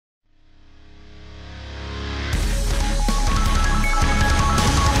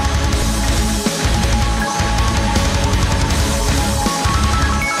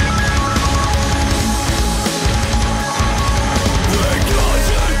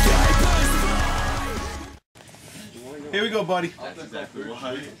we go, buddy. That's exactly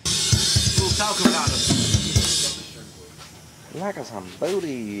why. Little talcum powder. Like some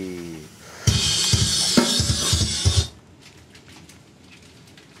booty.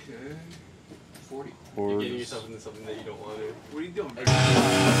 Okay. 40. You're getting yourself into something that you don't want to. What are you doing?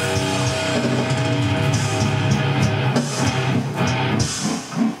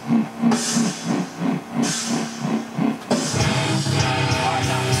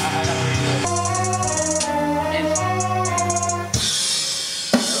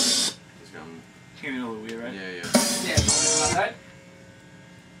 Came in a little weird, right? Yeah, yeah. Yeah, it's on that.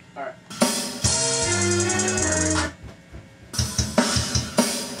 Alright.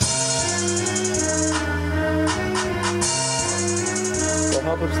 Go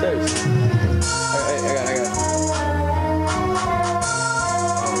help upstairs. I got it.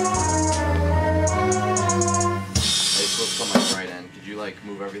 It's supposed to come like right end. Could you like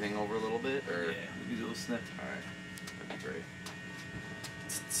move everything over a little bit, or? Yeah, we do a little snip. Alright. That'd be great.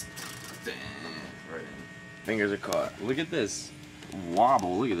 Right in. Fingers are caught. Look at this.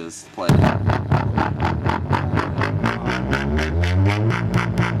 Wobble. Look at this play.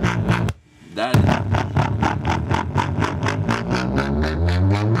 That.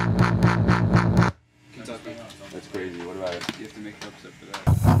 Kentucky. That's crazy. What about it? You have to make an upset for that.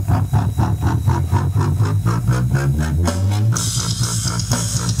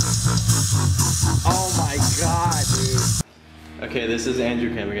 Oh my god, dude. Okay, this is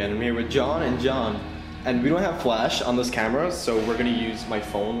Andrew Cam again. I'm here with John and John. And we don't have flash on this camera, so we're gonna use my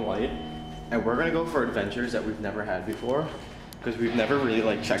phone light. And we're gonna go for adventures that we've never had before. Because we've never really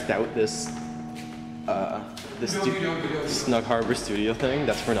like checked out this Snug Harbor studio thing.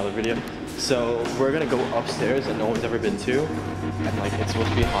 That's for another video. So we're gonna go upstairs that no one's ever been to. And like it's supposed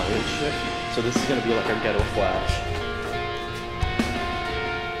to be haunted and shit. So this is gonna be like our ghetto flash.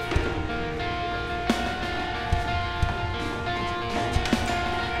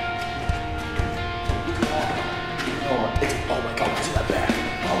 Oh my god, what's in that bag?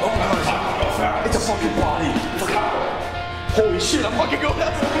 Oh my god, it's a fucking body. Holy shit, I'm fucking going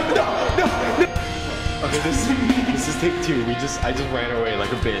out. No. Okay, this is take 2. I just ran away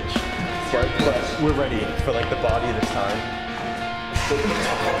like a bitch. But we're ready for like the body this time.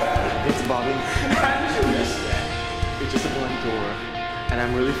 It's bobbing. It's just a blank door. And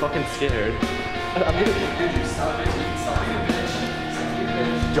I'm really fucking scared. I'm gonna stop it. Stop being a bitch.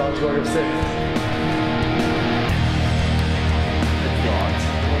 John's going upstairs.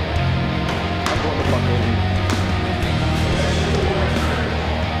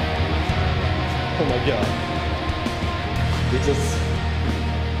 Oh my god. We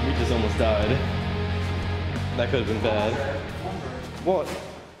just almost died. That could have been bad. What?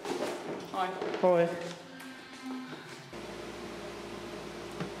 Hi. Hi.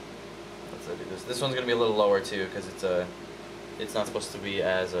 Let's do this. This one's gonna be a little lower too, because it's not supposed to be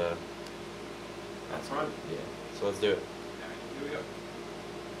as That's right. yeah. So let's do it. Here we go.